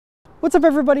What's up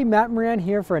everybody, Matt Maran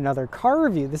here for another car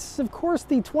review. This is of course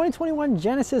the 2021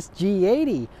 Genesis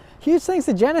G80. Huge thanks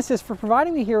to Genesis for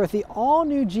providing me here with the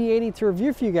all-new G80 to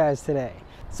review for you guys today.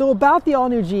 So about the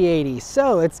all-new G80,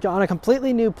 so it's on a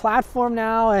completely new platform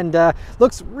now and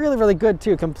looks really good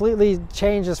too. Completely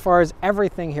changed as far as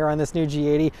everything here on this new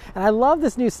G80. And I love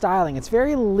this new styling. It's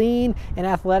very lean and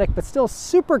athletic, but still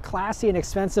super classy and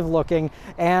expensive looking.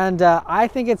 And I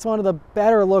think it's one of the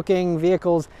better looking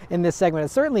vehicles in this segment. It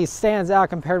certainly stands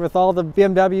out compared with all the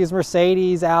BMWs,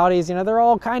 Mercedes, Audis. You know, they're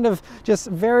all kind of just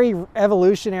very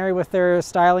evolutionary with their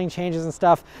styling changes and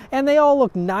stuff. And they all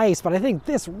look nice, but I think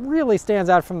this really stands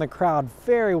out from the crowd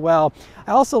very well.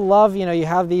 I also love, you know, you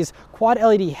have these quad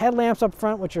LED headlamps up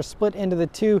front, which are split into the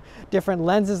two different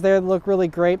lenses there that look really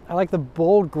great. I like the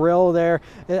bold grille there.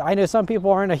 I know some people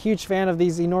aren't a huge fan of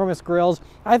these enormous grills.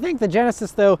 I think the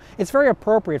Genesis, though, it's very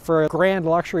appropriate for a grand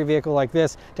luxury vehicle like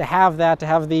this to have that, to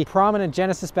have the prominent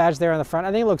Genesis badge there on the front.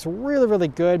 I think it looks really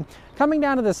good. Coming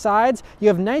down to the sides, you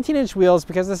have 19-inch wheels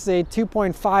because this is a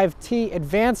 2.5T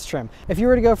advanced trim. If you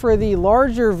were to go for the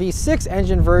larger V6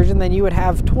 engine version, then you would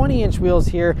have 20-inch wheels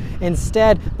here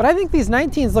instead. But I think these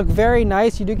 19s look very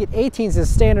nice. You do get 18s as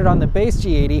standard on the base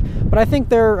G80, but I think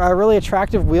they're a really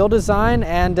attractive wheel design.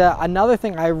 And another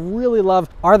thing I really love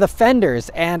are the fenders.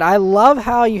 And I love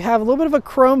how you have a little bit of a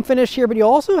chrome finish here, but you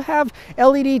also have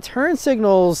LED turn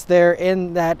signals there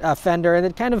in that fender, and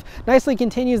it kind of nicely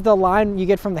continues the line you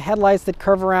get from the headlights that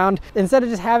curve around. Instead of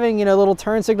just having, you know, little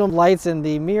turn signal lights in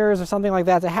the mirrors or something like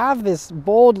that, to have this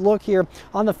bold look here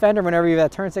on the fender whenever you have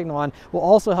that turn signal on will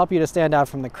also help you to stand out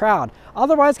from the crowd.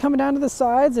 Otherwise, coming down to the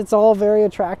sides, it's all very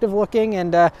attractive looking,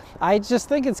 and I just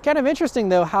think it's kind of interesting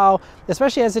though how,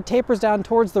 especially as it tapers down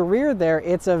towards the rear there,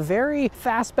 it's a very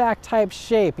fastback type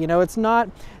shape. You know, it's not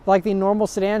like the normal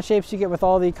sedan shapes you get with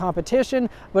all the competition,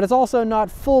 but it's also not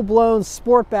full-blown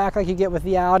sportback like you get with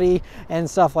the Audi and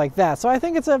stuff like that. So I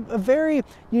think it's a very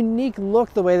unique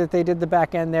look the way that they did the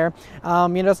back end there.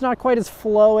 You know, it's not quite as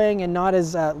flowing and not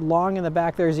as long in the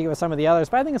back there as you get with some of the others,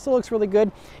 but I think it still looks really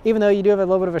good, even though you do have a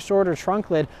little bit of a shorter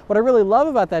trunk lid. What I really love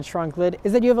about that trunk lid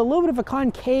is that you have a little bit of a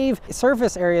concave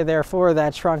surface area there for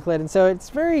that trunk lid, and so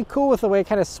it's very cool with the way it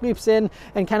kind of sweeps in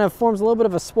and kind of forms a little bit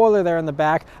of a spoiler there in the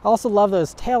back. I also love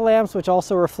those tail lamps, which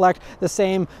also reflect the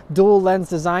same dual lens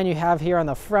design you have here on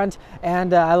the front.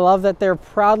 And I love that they're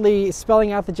proudly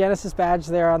spelling out the Genesis badge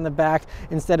there on the back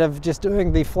instead of just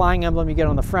doing the flying emblem you get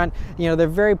on the front. You know, they're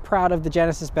very proud of the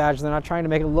Genesis badge. They're not trying to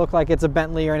make it look like it's a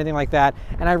Bentley or anything like that.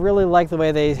 And I really like the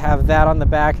way they have that on the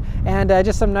back. And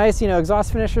just some nice, you know,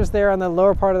 exhaust finishers there on the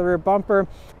lower part of the rear bumper.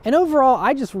 And overall,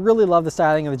 I just really love the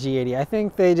styling of the G80. I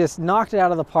think they just knocked it out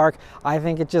of the park. I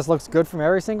think it just looks good from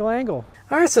every single angle.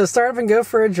 All right, so start up and go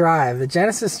for a drive. The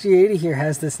Genesis G80 here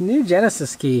has this new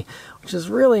Genesis key, which is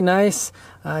really nice.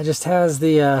 It just has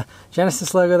the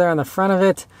Genesis logo there on the front of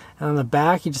it. And on the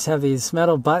back, you just have these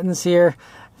metal buttons here.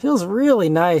 Feels really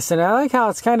nice, and I like how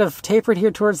it's kind of tapered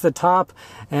here towards the top,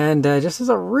 and just is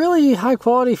a really high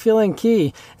quality feeling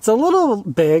key. It's a little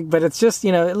big, but it's just,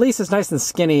 you know, at least it's nice and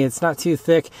skinny. It's not too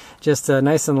thick, just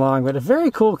nice and long, but a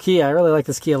very cool key. I really like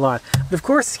this key a lot. But of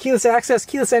course, keyless access,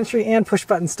 keyless entry, and push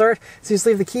button start. So you just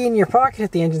leave the key in your pocket,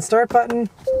 hit the engine start button,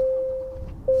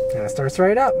 and it starts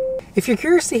right up. If you're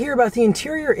curious to hear about the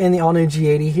interior in the all-new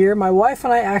G80 here, my wife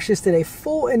and I actually just did a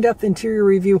full in-depth interior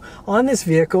review on this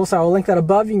vehicle, so I will link that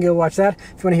above. You can go watch that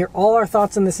if you want to hear all our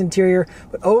thoughts on this interior.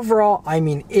 But overall, I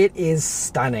mean, it is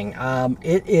stunning.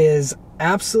 It is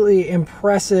absolutely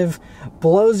impressive,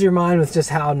 blows your mind with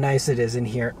just how nice it is in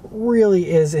here. It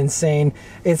really is insane.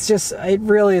 It's just, it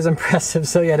really is impressive.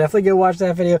 So yeah, definitely go watch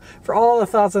that video for all the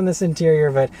thoughts on this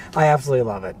interior, but I absolutely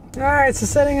love it. All right, so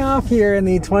setting off here in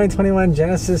the 2021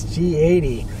 Genesis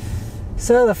G80.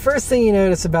 So the first thing you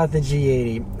notice about the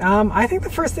G80, I think the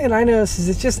first thing that I notice is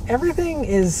it's just everything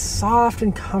is soft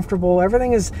and comfortable.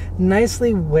 Everything is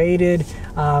nicely weighted.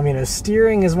 You know,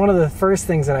 steering is one of the first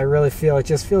things that I really feel. It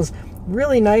just feels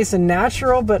really nice and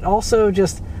natural, but also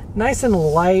just nice and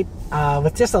light,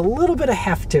 with just a little bit of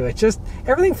heft to it. Just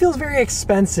everything feels very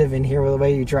expensive in here with the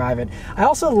way you drive it. I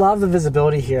also love the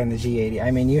visibility here in the G80. I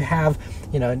mean, you have,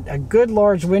 you know, a good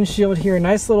large windshield here,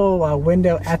 nice little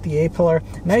window at the A-pillar,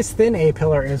 nice thin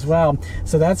A-pillar as well.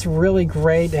 So that's really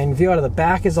great. And view out of the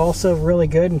back is also really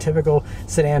good in typical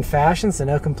sedan fashion, so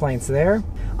no complaints there.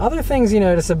 Other things you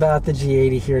notice about the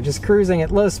G80 here, just cruising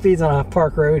at low speeds on a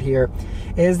park road here,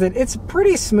 is that it's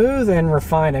pretty smooth and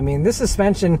refined. I mean, this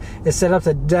suspension is set up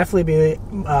to definitely be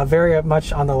very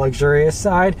much on the luxurious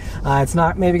side. It's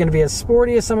not maybe going to be as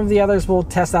sporty as some of the others. We'll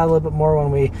test out a little bit more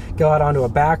when we go out onto a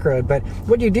back road. But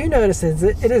what you do notice is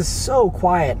that it is so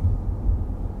quiet.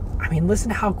 I mean, listen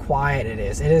to how quiet it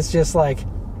is. It is just like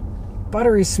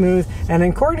buttery smooth, and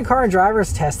according to Car and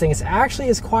Driver's testing, it's actually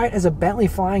as quiet as a Bentley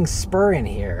Flying Spur in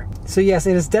here. So yes,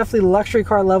 it is definitely luxury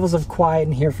car levels of quiet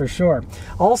in here for sure.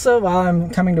 Also, while I'm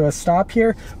coming to a stop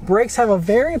here, brakes have a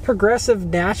very progressive,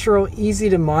 natural, easy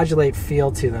to modulate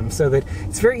feel to them, so that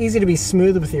it's very easy to be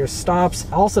smooth with your stops.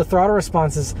 Also, throttle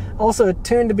response is also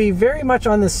tuned to be very much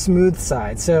on the smooth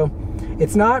side. So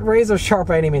it's not razor sharp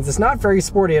by any means. It's not very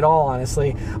sporty at all,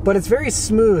 honestly, but it's very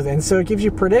smooth, and so it gives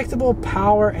you predictable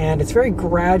power, and it's very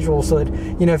gradual, so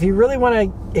that, you know, if you really want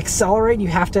to accelerate, you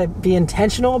have to be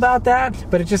intentional about that,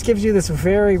 but it just gives you this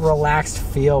very relaxed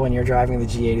feel when you're driving the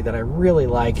G80 that I really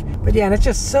like. But yeah, and it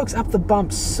just soaks up the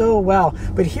bumps so well.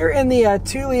 But here in the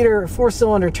 2-liter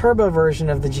 4-cylinder turbo version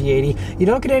of the G80, you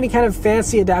don't get any kind of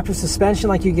fancy adaptive suspension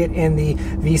like you get in the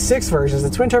V6 versions. The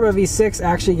twin turbo V6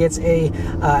 actually gets a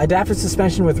adaptive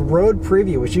suspension with road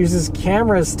preview, which uses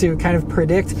cameras to kind of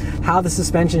predict how the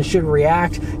suspension should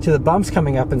react to the bumps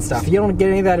coming up and stuff. You don't get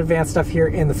any of that advanced stuff here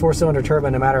in the 4-cylinder turbo,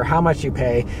 no matter how much you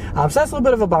pay. So that's a little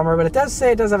bit of a bummer, but it does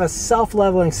say it does have a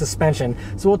self-leveling suspension,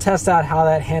 so we'll test out how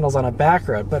that handles on a back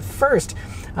road. But first,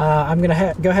 I'm going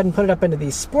to go ahead and put it up into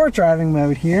the sport driving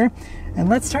mode here, and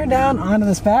let's turn down onto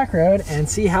this back road and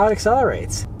see how it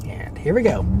accelerates. And here we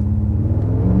go.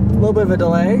 A little bit of a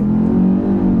delay.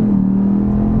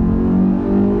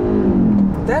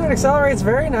 Then it accelerates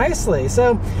very nicely.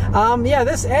 So yeah,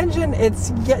 this engine,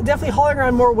 it's definitely hauling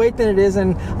around more weight than it is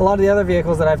in a lot of the other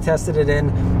vehicles that I've tested it in,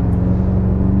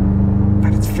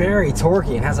 but it's very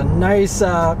torquey and has a nice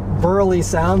burly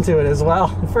sound to it as well.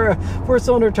 For a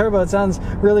 4-cylinder turbo, it sounds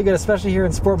really good, especially here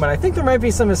in sport mode. I think there might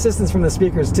be some assistance from the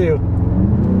speakers too,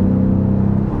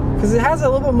 because it has a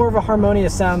little bit more of a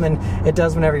harmonious sound than it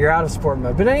does whenever you're out of sport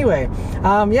mode. But anyway,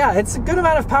 yeah, it's a good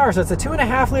amount of power. So it's a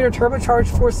 2.5-liter turbocharged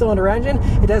 4-cylinder engine.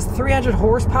 It has 300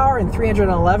 horsepower and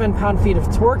 311 pound-feet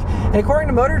of torque. And according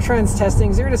to Motor Trend's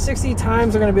testing, 0 to 60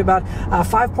 times are going to be about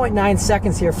 5.9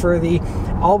 seconds here for the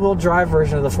all-wheel drive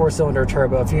version of the 4-cylinder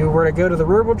turbo. If you were to go to the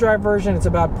rear-wheel drive version, it's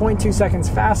about 0.2 seconds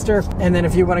faster. And then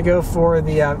if you want to go for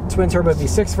the twin-turbo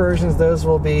V6 versions, those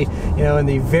will be, you know, in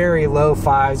the very low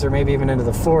 5s or maybe even into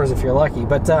the 4s if you're lucky.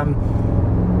 But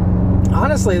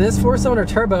honestly, this 4-cylinder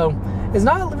turbo is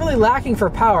not really lacking for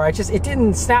power. It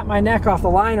didn't snap my neck off the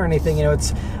line or anything. You know,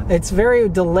 it's very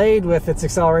delayed with its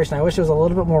acceleration. I wish it was a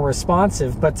little bit more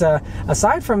responsive, but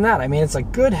aside from that, I mean, it's a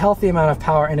good, healthy amount of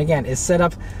power, and again, is set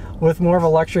up with more of a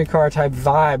luxury car type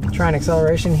vibe. Trying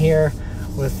acceleration here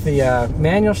with the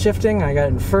manual shifting. I got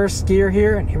it in first gear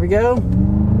here, and here we go.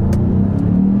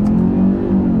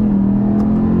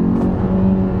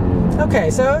 Okay,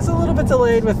 so it's a little bit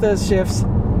delayed with those shifts,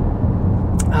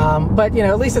 but you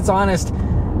know, at least it's honest.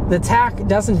 The tach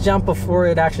doesn't jump before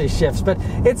it actually shifts, but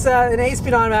it's an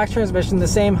 8-speed automatic transmission, the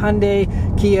same Hyundai,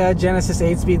 Kia, Genesis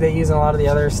 8-speed they use in a lot of the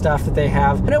other stuff that they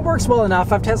have, and it works well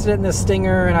enough. I've tested it in the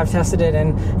Stinger, and I've tested it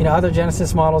in, you know, other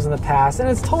Genesis models in the past, and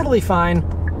it's totally fine.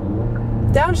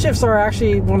 Downshifts are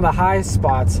actually one of the high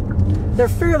spots. They're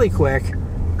fairly quick.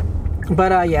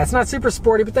 But yeah, it's not super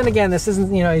sporty, but then again, this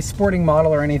isn't, you know, a sporting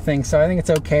model or anything, so I think it's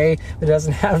okay. It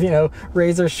doesn't have, you know,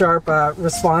 razor sharp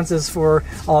responses for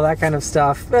all that kind of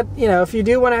stuff. But, you know, if you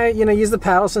do want to, you know, use the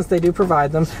paddle, since they do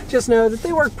provide them, just know that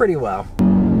they work pretty well.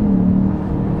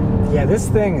 Yeah, this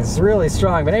thing is really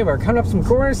strong. But anyway, we're coming up some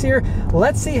corners here.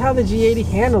 Let's see how the G80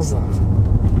 handles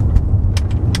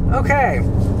them. Okay,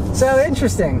 so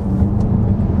interesting.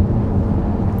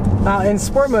 In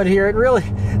sport mode here, it really,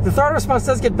 the throttle response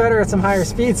does get better at some higher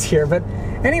speeds here, but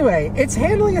anyway, it's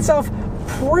handling itself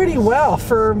pretty well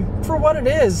for what it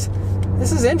is.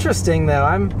 This is interesting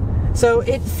though. So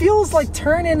it feels like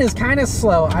turn-in is kind of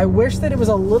slow. I wish that it was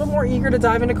a little more eager to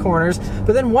dive into corners,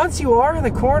 but then once you are in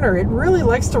the corner, it really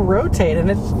likes to rotate,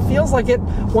 and it feels like it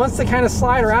wants to kind of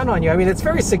slide around on you. I mean, it's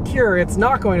very secure. It's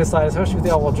not going to slide, especially with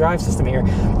the all-wheel drive system here,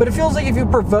 but it feels like if you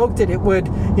provoked it, it would,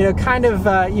 you know, kind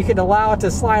of, you could allow it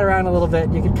to slide around a little bit.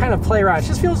 You could kind of play around. It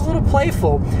just feels a little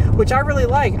playful, which I really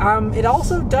like. It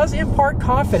also does impart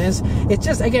confidence. It's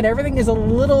just, again, everything is a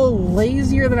little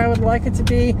lazier than I would like it to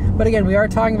be, but again, we are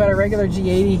talking about a regular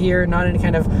G80 here, not any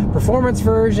kind of performance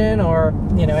version or,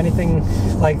 you know, anything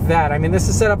like that. I mean, this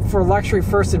is set up for luxury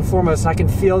first and foremost, and I can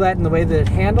feel that in the way that it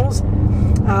handles.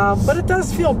 But it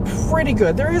does feel pretty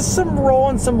good. There is some roll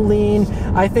and some lean.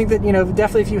 I think that, you know,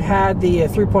 definitely if you had the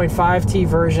 3.5T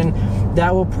version,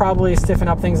 that will probably stiffen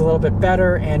up things a little bit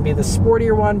better and be the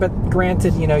sportier one. But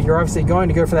granted, you know, you're obviously going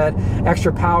to go for that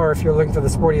extra power if you're looking for the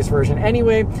sportiest version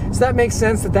anyway, so that makes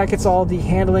sense that gets all the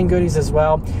handling goodies as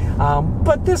well.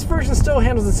 But this version still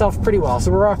handles itself pretty well.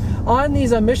 So we're on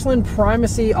these Michelin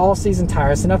Primacy all-season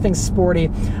tires, so nothing sporty,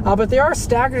 but they are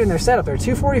staggered in their setup. They're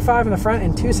 245 in the front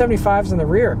and 275s in the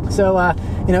rear. So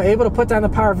you know, able to put down the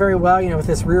power very well, you know, with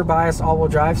this rear bias all-wheel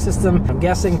drive system. I'm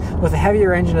guessing with a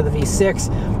heavier engine of the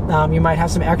V6, you might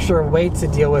have some extra weight to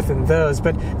deal with in those,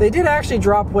 but they did actually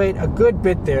drop weight a good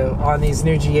bit though on these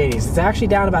new G80s. It's actually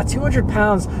down about 200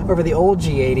 pounds over the old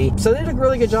G80, so they did a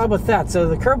really good job with that. So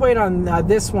the curb weight on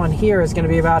this one here is going to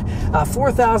be about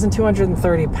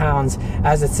 4,230 pounds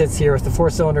as it sits here with the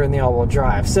 4-cylinder and the all-wheel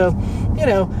drive. So, you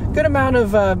know, good amount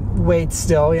of weight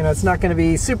still. You know, it's not going to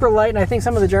be super light, and I think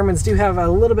some of the Germans do have a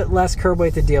little bit less curb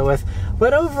weight to deal with.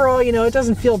 But overall, you know, it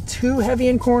doesn't feel too heavy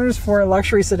in corners for a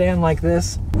luxury sedan like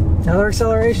this. Another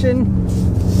acceleration.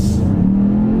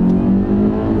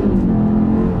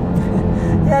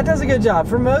 Yeah, it does a good job.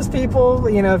 For most people,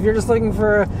 you know, if you're just looking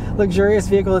for a luxurious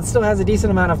vehicle, it still has a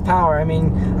decent amount of power. I mean,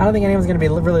 I don't think anyone's going to be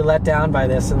really let down by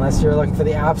this unless you're looking for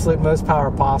the absolute most power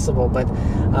possible. But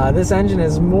this engine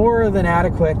is more than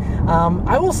adequate.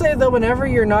 I will say, though, whenever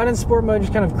you're not in sport mode,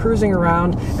 just kind of cruising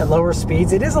around at lower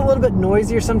speeds, it is a little bit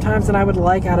noisier sometimes than I would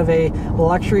like out of a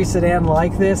luxury sedan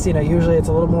like this. You know, usually it's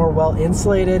a little more well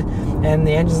insulated and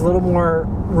the engine's a little more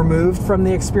removed from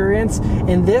the experience.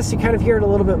 In this, you kind of hear it a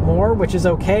little bit more, which is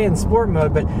okay in sport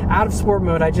mode, but out of sport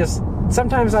mode,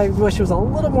 sometimes I wish it was a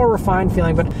little more refined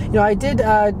feeling. But you know, I did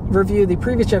review the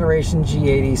previous generation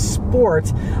G80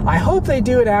 Sport. I hope they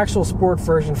do an actual sport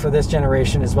version for this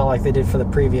generation as well, like they did for the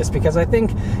previous, because I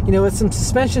think, you know, with some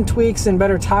suspension tweaks and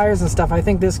better tires and stuff, I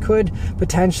think this could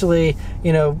potentially,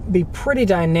 you know, be pretty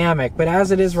dynamic. But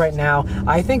as it is right now,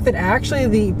 I think that actually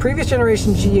the previous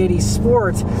generation G80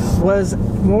 Sport was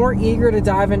more eager to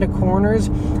dive into corners,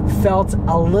 felt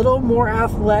a little more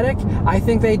athletic. I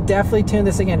think they definitely tuned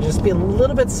this again, just be a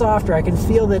little bit softer. I can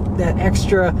feel that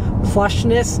extra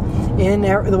plushness in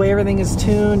the way everything is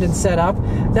tuned and set up.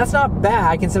 That's not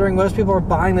bad, considering most people are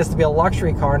buying this to be a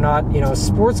luxury car, not, you know, a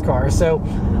sports car. So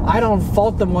I don't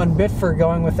fault them one bit for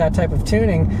going with that type of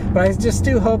tuning, but I just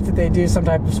do hope that they do some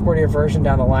type of sportier version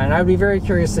down the line. And I would be very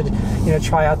curious to, you know,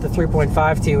 try out the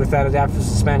 3.5T with that adaptive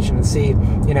suspension and see,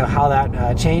 you know, how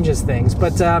that changes things.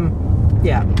 But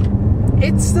yeah,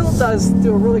 it still does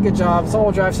do a really good job. This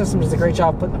all-wheel drive system does a great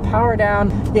job putting the power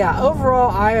down. Yeah,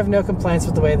 overall, I have no complaints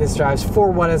with the way this drives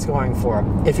for what it's going for.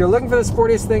 If you're looking for the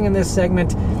sportiest thing in this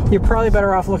segment, you're probably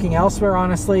better off looking elsewhere,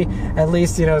 honestly, at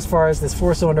least, you know, as far as this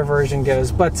 4-cylinder version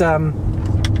goes. But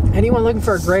anyone looking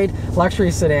for a great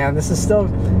luxury sedan, this is still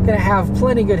going to have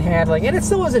plenty good handling, and it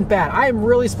still isn't bad. I am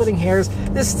really splitting hairs.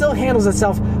 This still handles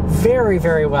itself very,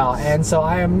 very well, and so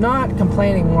I am not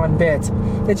complaining one bit.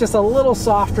 It's just a little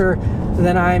softer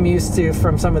than I'm used to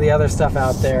from some of the other stuff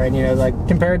out there, and, you know, like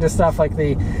compared to stuff like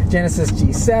the Genesis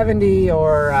G70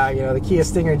 or you know, the Kia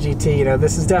Stinger GT, you know,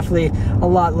 this is definitely a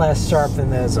lot less sharp than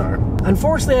those are.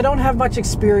 Unfortunately, I don't have much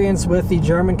experience with the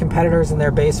German competitors and their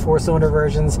base 4-cylinder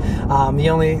versions. The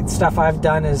only stuff I've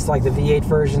done is like the V8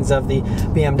 versions of the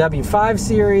BMW 5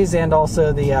 Series and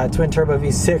also the twin-turbo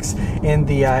V6 in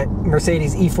the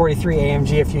Mercedes E43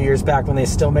 AMG a few years back when they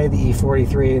still made the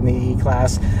E43 in the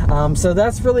E-Class. So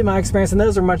that's really my experience, and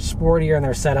those are much sportier in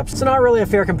their setups. So not really a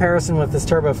fair comparison with this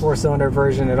turbo 4-cylinder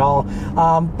version at all.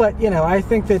 But, you know, I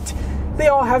think that they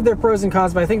all have their pros and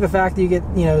cons, but I think the fact that you get,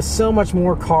 you know, so much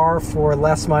more car for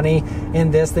less money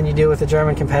in this than you do with the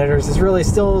German competitors is really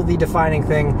still the defining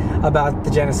thing about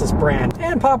the Genesis brand.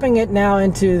 And popping it now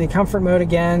into the comfort mode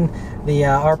again, the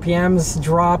RPMs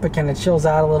drop, it kind of chills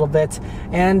out a little bit,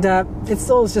 and it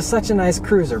still is just such a nice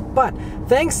cruiser. But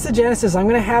thanks to Genesis, I'm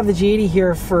going to have the G80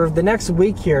 here for the next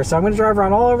week here, so I'm going to drive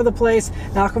around all over the place,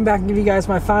 and I'll come back and give you guys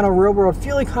my final real-world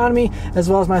fuel economy, as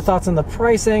well as my thoughts on the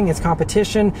pricing, its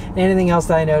competition, and anything else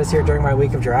that I noticed here during my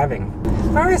week of driving.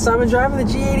 Alright, so I've been driving the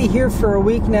G80 here for a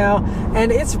week now,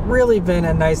 and it's really been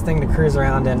a nice thing to cruise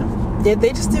around in. They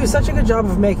just do such a good job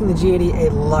of making the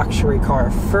G80 a luxury car,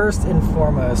 first and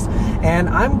foremost. And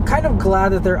I'm kind of glad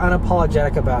that they're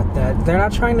unapologetic about that. They're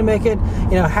not trying to make it,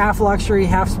 you know, half luxury,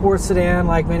 half sports sedan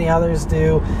like many others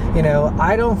do. You know,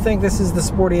 I don't think this is the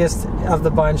sportiest of the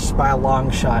bunch by a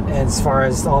long shot as far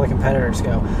as all the competitors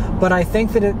go. But I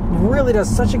think that it really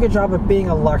does such a good job of being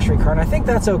a luxury car, and I think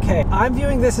that's okay. I'm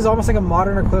viewing this as almost like a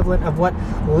modern equivalent of what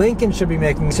Lincoln should be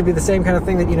making. It should be the same kind of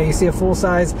thing that, you know, you see a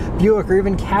full-size Buick or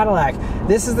even Cadillac feedback.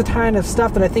 This is the kind of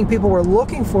stuff that I think people were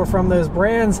looking for from those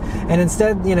brands, and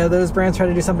instead, you know, those brands try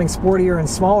to do something sportier and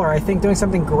smaller. I think doing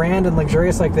something grand and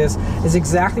luxurious like this is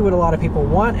exactly what a lot of people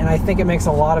want, and I think it makes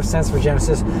a lot of sense for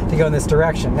Genesis to go in this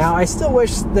direction. Now, I still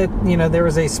wish that, you know, there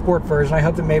was a sport version. I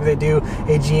hope that maybe they do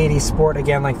a G80 Sport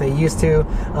again like they used to,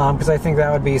 because I think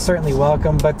that would be certainly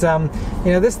welcome. But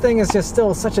you know, this thing is just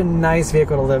still such a nice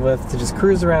vehicle to live with, to just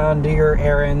cruise around, do your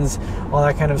errands, all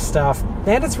that kind of stuff,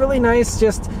 and it's really nice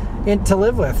just to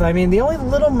live with. I mean, the only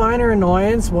little minor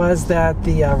annoyance was that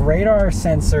the radar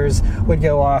sensors would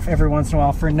go off every once in a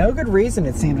while for no good reason,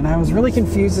 it seemed, and I was really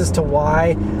confused as to why.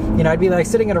 You know, I'd be like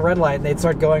sitting at a red light and they'd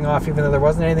start going off even though there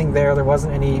wasn't anything there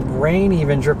wasn't any rain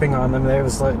even dripping on them. It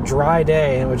was a dry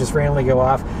day and it would just randomly go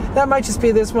off. That might just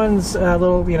be this one's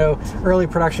little, you know, early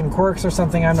production quirks or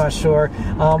something, I'm not sure.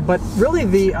 But really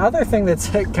the other thing that's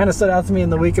kind of stood out to me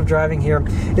in the week of driving here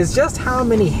is just how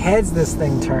many heads this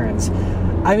thing turns.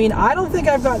 I mean, I don't think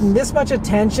I've gotten this much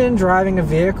attention driving a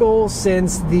vehicle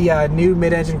since the new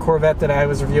mid-engine Corvette that I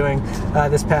was reviewing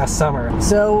this past summer.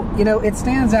 So, you know, it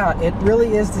stands out. It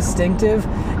really is distinctive,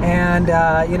 and,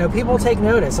 you know, people take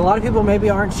notice. A lot of people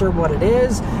maybe aren't sure what it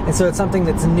is, and so it's something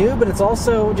that's new, but it's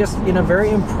also just, you know,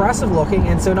 very impressive looking.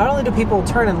 And so not only do people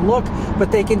turn and look,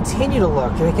 but they continue to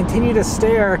look. They continue to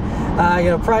stare,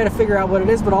 you know, probably to figure out what it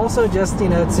is, but also just, you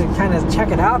know, to kind of check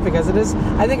it out, because it is,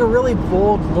 I think, a really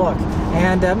bold look.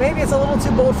 And maybe it's a little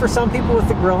too bold for some people with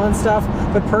the grill and stuff,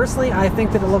 but personally I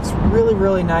think that it looks really,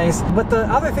 really nice. But the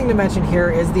other thing to mention here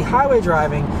is the highway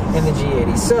driving in the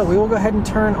G80. So we will go ahead and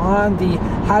turn on the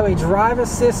highway drive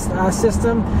assist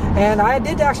system, and I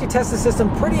did actually test the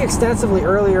system pretty extensively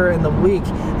earlier in the week,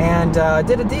 and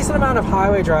did a decent amount of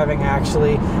highway driving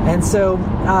actually. And so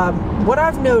what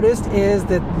I've noticed is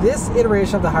that this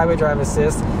iteration of the highway drive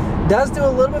assist does do a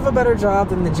little bit of a better job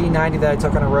than the G90 that I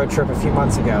took on a road trip a few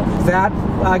months ago. That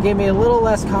gave me a little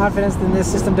less confidence than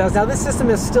this system does. Now, this system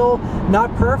is still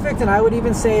not perfect, and I would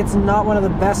even say it's not one of the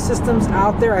best systems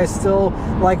out there. I still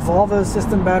like Volvo's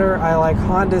system better. I like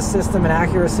Honda's system and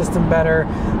Acura's system better.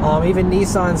 Even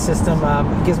Nissan's system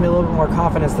gives me a little bit more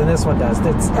confidence than this one does.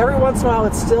 Every once in a while,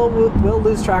 it still will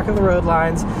lose track of the road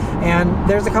lines, and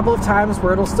there's a couple of times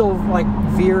where it'll still like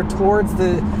veer towards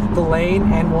the lane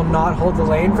and will not hold the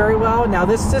lane very well. Now,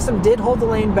 this system did hold the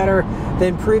lane better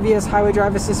than previous highway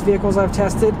drive assist vehicles I've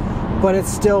tested, but it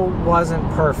still wasn't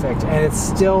perfect, and it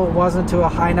still wasn't to a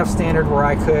high enough standard where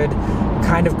I could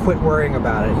kind of quit worrying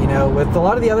about it. You know, with a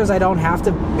lot of the others, I don't have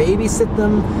to babysit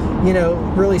them, you know,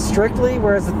 really strictly,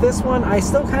 whereas with this one, I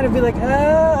still kind of be like,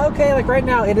 okay, like right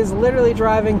now, it is literally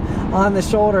driving on the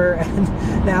shoulder,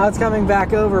 and now it's coming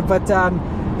back over, but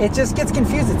it just gets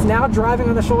confused. It's now driving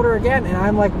on the shoulder again, and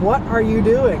I'm like, what are you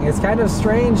doing? It's kind of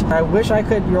strange. I wish I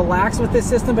could relax with this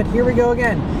system, but here we go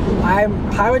again.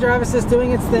 Highway drive assist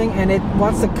doing its thing, and it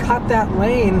wants to cut that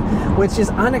lane, which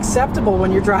is unacceptable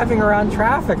when you're driving around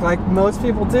traffic, like most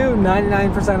people do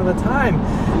 99% of the time.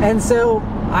 And so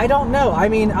I don't know. I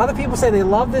mean, other people say they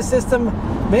love this system.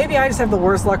 Maybe I just have the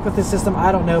worst luck with this system.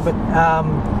 I don't know. But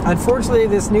unfortunately,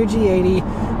 this new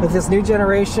G80 with this new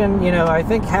generation, you know, I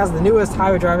think has the newest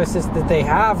highway drive assist that they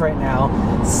have right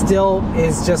now, still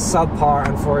is just subpar,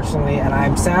 unfortunately. And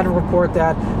I'm sad to report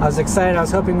that. I was excited. I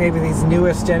was hoping maybe these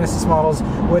newest Genesis models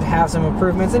would have some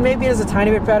improvements, and maybe it is a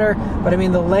tiny bit better. But I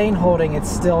mean, the lane holding, it's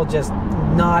still just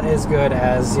not as good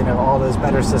as, you know, all those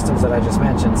better systems that I just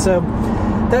mentioned. So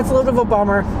that's a little bit of a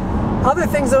bummer. Other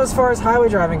things though, as far as highway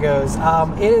driving goes,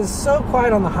 it is so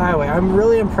quiet on the highway. I'm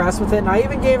really impressed with it, and I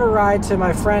even gave a ride to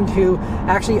my friend who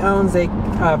actually owns a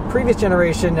previous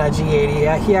generation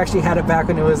G80. He actually had it back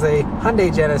when it was a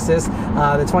Hyundai Genesis.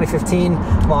 The 2015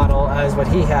 model is what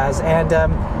he has, and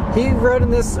he rode in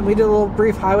this, and we did a little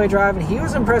brief highway drive, and he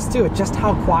was impressed too at just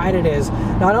how quiet it is,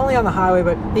 not only on the highway,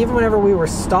 but even whenever we were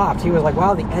stopped, he was like,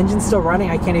 wow, the engine's still running,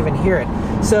 I can't even hear it.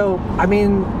 So, I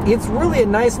mean, it's really a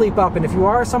nice leap up, and if you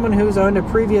are someone who's owned a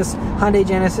previous Hyundai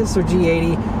Genesis or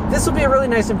G80, this will be a really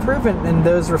nice improvement in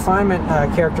those refinement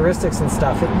characteristics and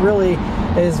stuff. It really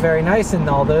is very nice in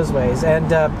all those ways, and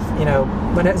you know,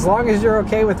 but as long as you're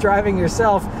okay with driving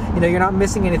yourself, you know, you're not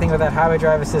missing anything with that highway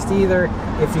drive assist either.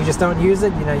 If you just don't use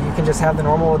it, you know, you can just have the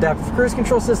normal adaptive cruise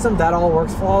control system. That all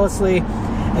works flawlessly,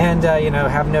 and you know,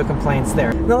 have no complaints there.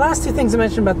 And the last two things I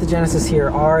mentioned about the Genesis here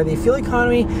are the fuel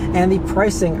economy and the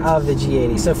pricing of the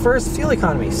G80. So first, fuel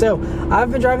economy. So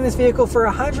I've been driving this vehicle for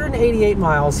 188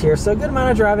 miles here, so a good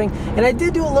amount of driving, and I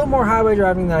did do a little more highway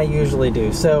driving than I usually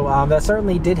do, so that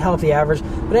certainly did help the average.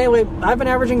 But anyway, I've been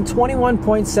averaging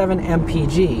 21.7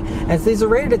 mpg, and these are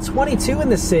rated at 22 in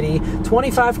the city,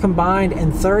 25 combined,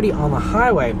 and 30 on the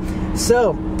highway.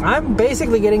 So I'm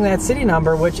basically getting that city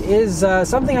number, which is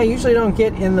something I usually don't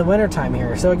get in the wintertime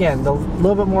here. So again, the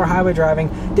little bit more highway driving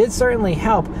did certainly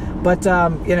help, but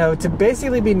you know, to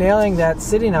basically be nailing that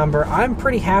city number, I'm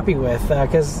pretty happy with,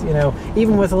 because you know,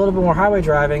 even with a little bit more highway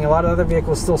driving, a lot of other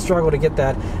vehicles still struggle to get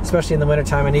that, especially in the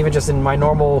wintertime, and even just in my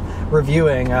normal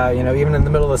reviewing, you know, even in the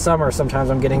middle of the summer, sometimes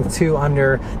I'm getting 2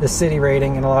 under the city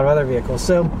rating in a lot of other vehicles.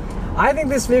 So I think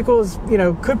this vehicle is, you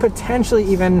know, could potentially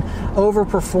even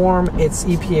overperform its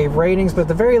EPA ratings, but at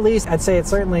the very least, I'd say it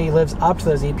certainly lives up to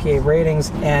those EPA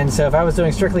ratings. And so if I was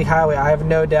doing strictly highway, I have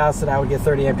no doubts that I would get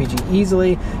 30 mpg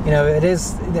easily. You know, it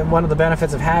is one of the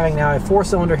benefits of having now a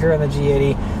 4-cylinder here in the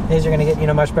G80 is you're going to get, you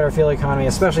know, much better fuel economy,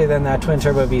 especially than that twin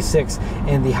turbo V6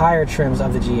 in the higher trims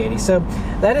of the G80. So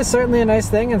that is certainly a nice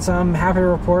thing, and so I'm happy to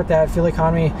report that fuel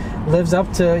economy lives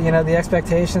up to, you know, the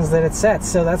expectations that it sets.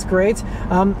 So that's great.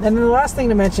 And then the last thing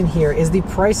to mention here is the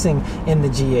pricing in the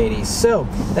G80. So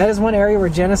that is one area where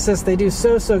Genesis, they do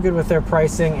so good with their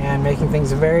pricing and making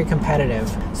things very competitive.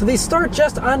 So they start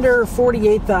just under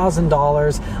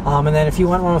 $48,000, and then if you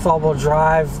want one with all-wheel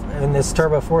drive in this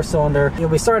turbo 4-cylinder, you'll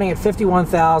be starting at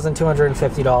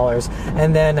 $51,250.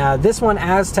 And then this one,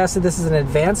 as tested, this is an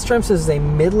advanced trim, so this is a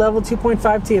mid-level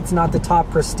 2.5T. It's not the top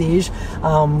Prestige,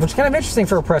 which is kind of interesting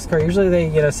for a press car. Usually they,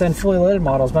 you know, send fully loaded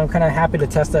models, but I'm kind of happy to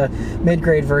test a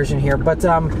mid-grade version here. But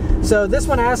so this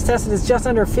one, as tested, is just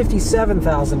under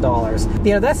 $57,000.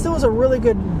 You know, that still is a really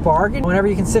good bargain whenever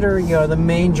you consider, you know, the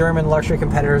main German luxury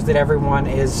competitors that everyone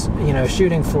is, you know,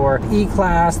 shooting for: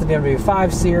 E-Class, the BMW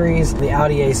 5 Series, the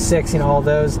Audi A6, you know, all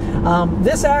those.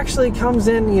 This actually comes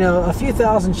in, you know, a few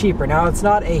thousand cheaper. Now, it's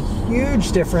not a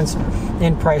huge difference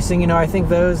in pricing. You know, I think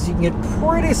those you can get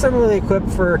pretty similarly equipped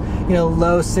for, you know,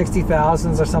 low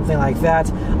 60,000s or something like that.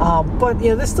 But you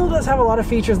know, this still does have a lot of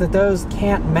features that those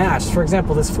can't match. For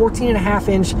example, this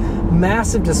 14.5-inch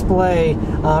massive display.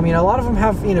 You know, a lot of them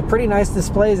have, you know, pretty nice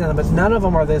displays in them, but none of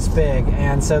them are this big,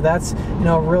 and so that's, you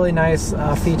know, a really nice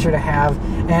feature to have.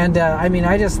 And I mean,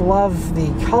 I just love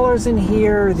the colors in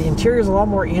here. The interior is a lot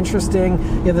more interesting.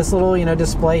 You have this little, you know,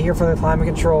 display here for the climate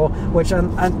control, which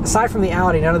aside from the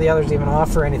Audi, none of the others even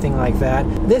offer anything like that.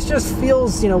 This just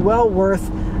feels, you know, well worth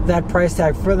that price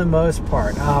tag for the most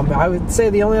part. I would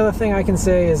say the only other thing I can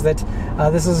say is that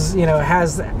this is, you know,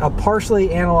 has a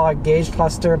partially analog gauge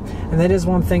cluster, and that is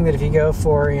one thing that if you go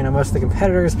for, you know, most of the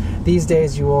competitors these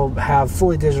days, you will have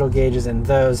fully digital gauges in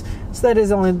those. So that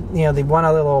is only, you know, the one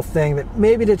other little thing that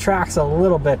maybe detracts a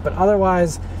little bit, but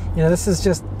otherwise, you know, this is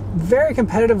just very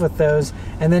competitive with those,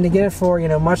 and then to get it for, you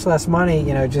know, much less money,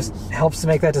 you know, just helps to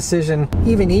make that decision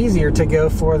even easier to go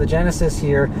for the Genesis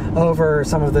here over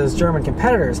some of those German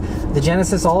competitors. The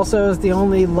Genesis also is the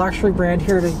only luxury brand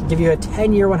here to give you a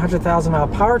 10-year 100,000-mile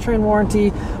powertrain warranty,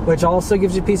 which also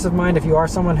gives you peace of mind if you are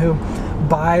someone who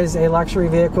buys a luxury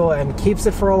vehicle and keeps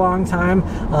it for a long time.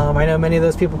 I know many of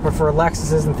those people prefer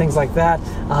Lexuses and things like that,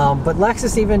 but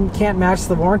Lexus even can't match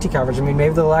the warranty coverage. I mean,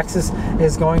 maybe the Lexus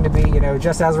is going to be, you know,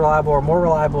 just as reliable or more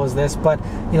reliable as this, but,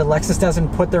 you know, Lexus doesn't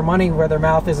put their money where their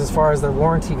mouth is as far as their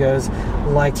warranty goes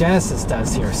like Genesis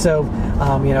does here. So,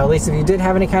 you know, at least if you did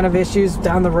have any kind of issues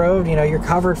down the road, you know, you're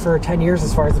covered for 10 years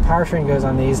as far as the powertrain goes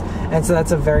on these, and so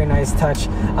that's a very nice touch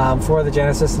for the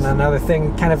Genesis, and another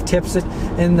thing kind of tips it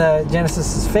in the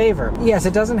Genesis's favor. Yes,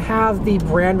 it doesn't have the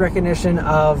brand recognition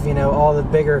of, you know, all the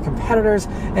bigger competitors,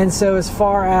 and so as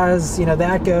far as, you know,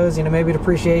 that goes, you know, maybe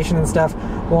depreciation and stuff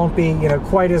won't be, you know,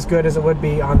 quite as good as it would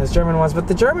be on those German ones. But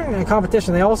the German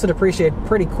competition, they also depreciate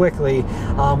pretty quickly.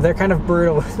 They're kind of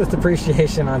brutal with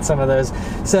depreciation on some of those.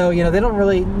 So, you know, they don't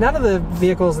really, none of the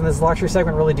vehicles in this luxury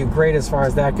segment really do great as far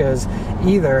as that goes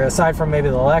either, aside from maybe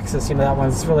the Lexus. You know, that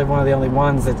one's really one of the only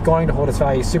ones that's going to hold its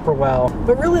value super well.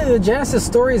 But really, the Genesis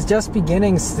story is just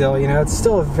beginning still. You know, it's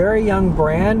still a very young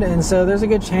brand, and so there's a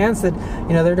good chance that,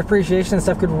 you know, their depreciation and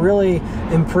stuff could really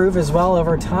improve as well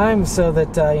over time, so that,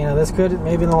 you know, this could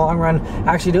maybe in the long run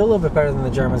actually do a little bit better than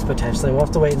the Germans potentially. We'll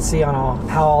have to wait and see on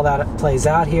how all that plays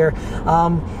out here.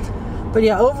 But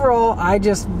yeah, overall, I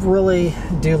just really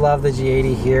do love the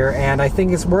G80 here, and I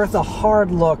think it's worth a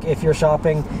hard look if you're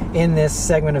shopping in this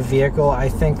segment of vehicle. I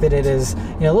think that it is,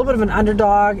 you know, a little bit of an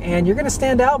underdog, and you're going to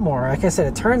stand out more. Like I said,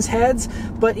 it turns heads,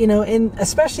 but, you know,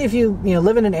 especially if you know,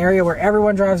 live in an area where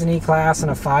everyone drives an E-Class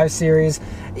and a 5 Series,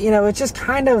 you know, it's just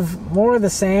kind of more of the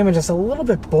same and just a little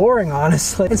bit boring,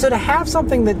 honestly. And so to have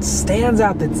something that stands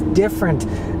out, that's different,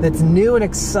 that's new and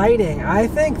exciting, I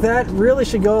think that really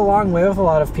should go a long way with a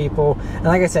lot of people. And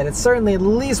like I said, it's certainly at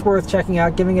least worth checking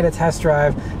out, giving it a test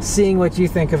drive, seeing what you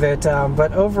think of it.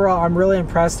 But overall, I'm really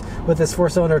impressed with this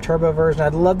 4-cylinder turbo version.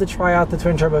 I'd love to try out the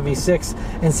twin turbo V6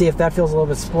 and see if that feels a little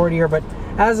bit sportier. But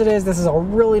as it is, this is a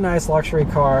really nice luxury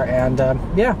car, and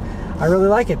yeah, I really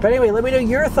like it. But anyway, let me know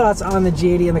your thoughts on the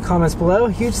G80 in the comments below.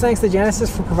 Huge thanks to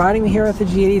Genesis for providing me here with the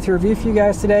G80 to review for you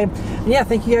guys today. And yeah,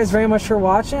 thank you guys very much for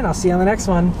watching. I'll see you on the next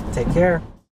one. Take care.